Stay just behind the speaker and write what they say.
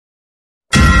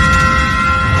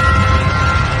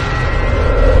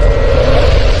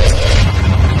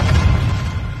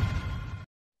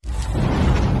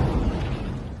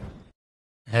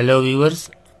Hello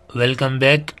viewers, welcome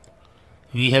back.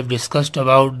 We have discussed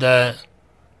about the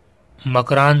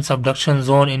makran subduction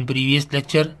zone in previous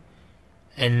lecture,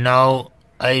 and now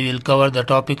I will cover the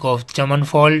topic of Chaman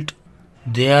fault.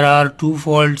 There are two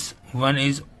faults, one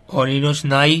is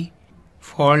Orinoco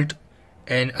fault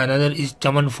and another is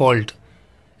Chaman fault,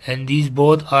 and these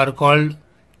both are called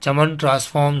Chaman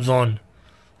transform zone.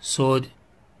 So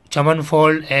Chaman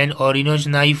fault and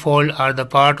Orinoco fault are the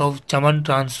part of Chaman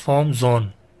transform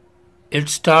zone. It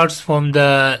starts from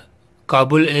the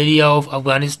Kabul area of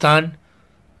Afghanistan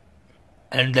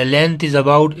and the length is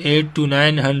about 8 to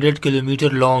 900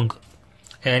 km long,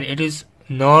 and it is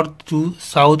north to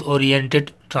south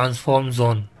oriented transform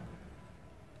zone.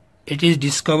 It is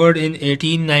discovered in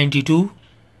 1892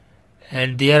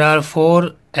 and there are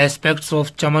four aspects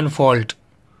of Chaman fault.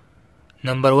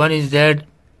 Number one is that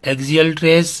axial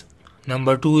trace,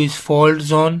 number two is fault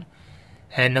zone,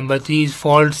 and number three is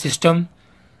fault system,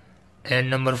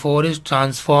 and number four is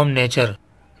transform nature.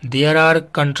 There are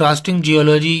contrasting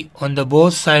geology on the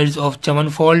both sides of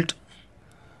Chaman fault.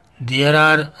 There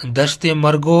are Dashte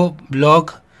Margo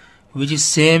block which is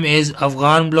same as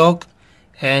Afghan block,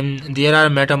 and there are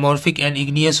metamorphic and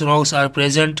igneous rocks are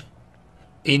present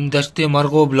in Dashte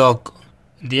Margo block.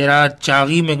 There are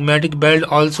Chagi magmatic belt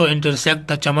also intersect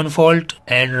the Chaman fault,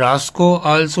 and Rasko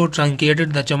also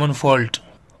truncated the Chaman fault.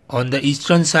 On the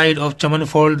eastern side of Chaman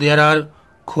fault there are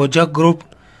Khojak group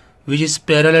which is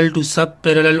parallel to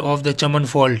sub-parallel of the Chaman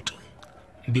fault.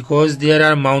 Because there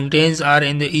are mountains are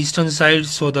in the eastern side,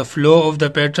 so the flow of the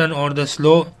pattern or the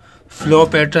slow flow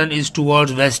pattern is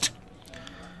towards west.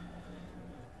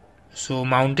 So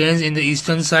mountains in the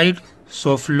eastern side,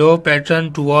 so flow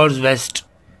pattern towards west.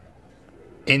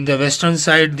 In the western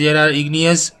side there are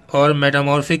igneous or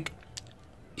metamorphic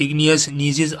igneous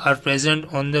niches are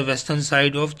present on the western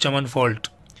side of Chaman fault.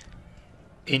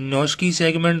 In Noshki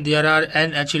segment there are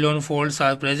n echelon faults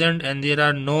are present and there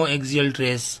are no axial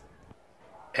trace.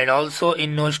 And also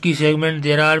in Noshki segment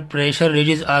there are pressure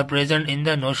ridges are present in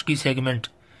the Noshki segment.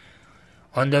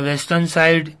 On the western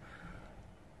side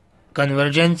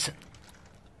convergence,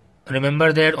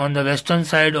 remember that on the western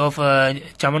side of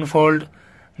Chaman fault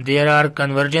there are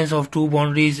convergence of two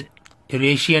boundaries,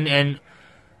 Eurasian and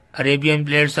Arabian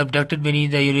plate subducted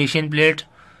beneath the Eurasian plate,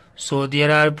 so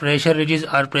there are pressure ridges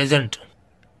are present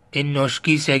in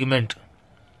Noshki segment.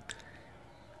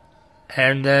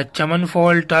 And the Chaman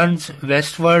fault turns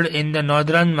westward in the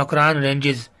northern Makran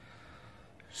ranges.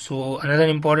 So another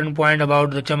important point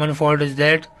about the Chaman fault is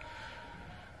that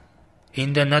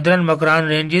in the northern Makran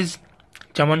ranges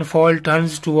Chaman fault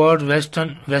turns towards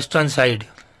western side,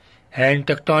 and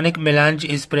tectonic melange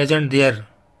is present there,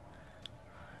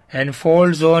 and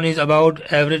fault zone is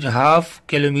about average half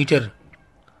kilometer.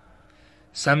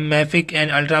 Some mafic and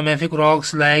ultramafic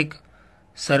rocks like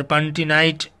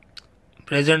serpentinite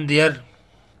present there,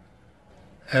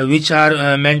 which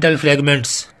are mantle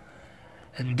fragments.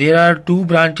 And there are two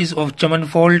branches of Chaman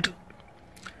fault.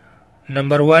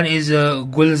 Number one is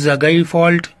Gulzagai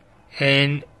fault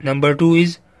and number two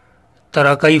is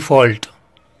Tarakai fault.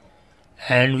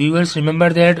 And viewers, remember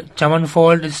that Chaman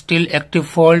fault is still active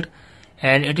fault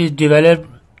and it is developed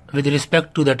with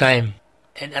respect to the time.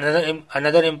 And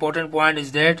another important point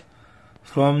is that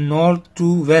from north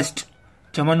to west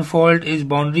Chaman fault is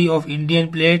boundary of Indian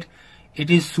plate.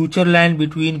 It is suture line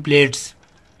between plates.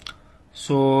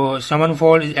 So Chaman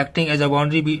fault is acting as a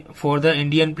boundary for the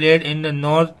Indian plate in the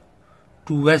north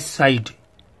to west side,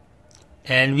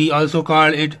 and we also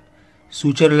call it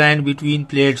suture line between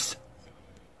plates.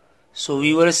 So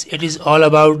viewers, it is all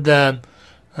about the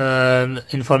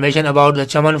information about the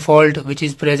Chaman fault which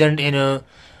is present in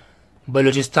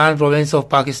Baluchistan province of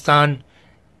Pakistan,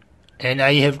 and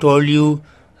I have told you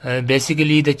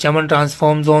basically the Chaman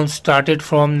transform zone started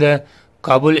from the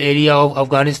Kabul area of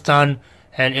Afghanistan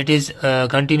and it is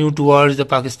continued towards the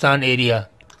Pakistan area.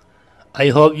 I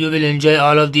hope you will enjoy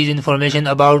all of these information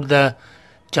about the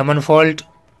Chaman fault,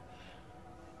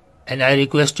 and I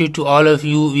request you to all of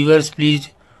you viewers,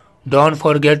 please don't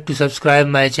forget to subscribe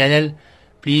my channel.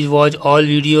 Please watch all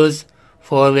videos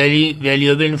for very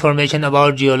valuable information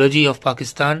about geology of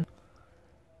Pakistan.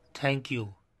 Thank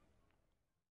you.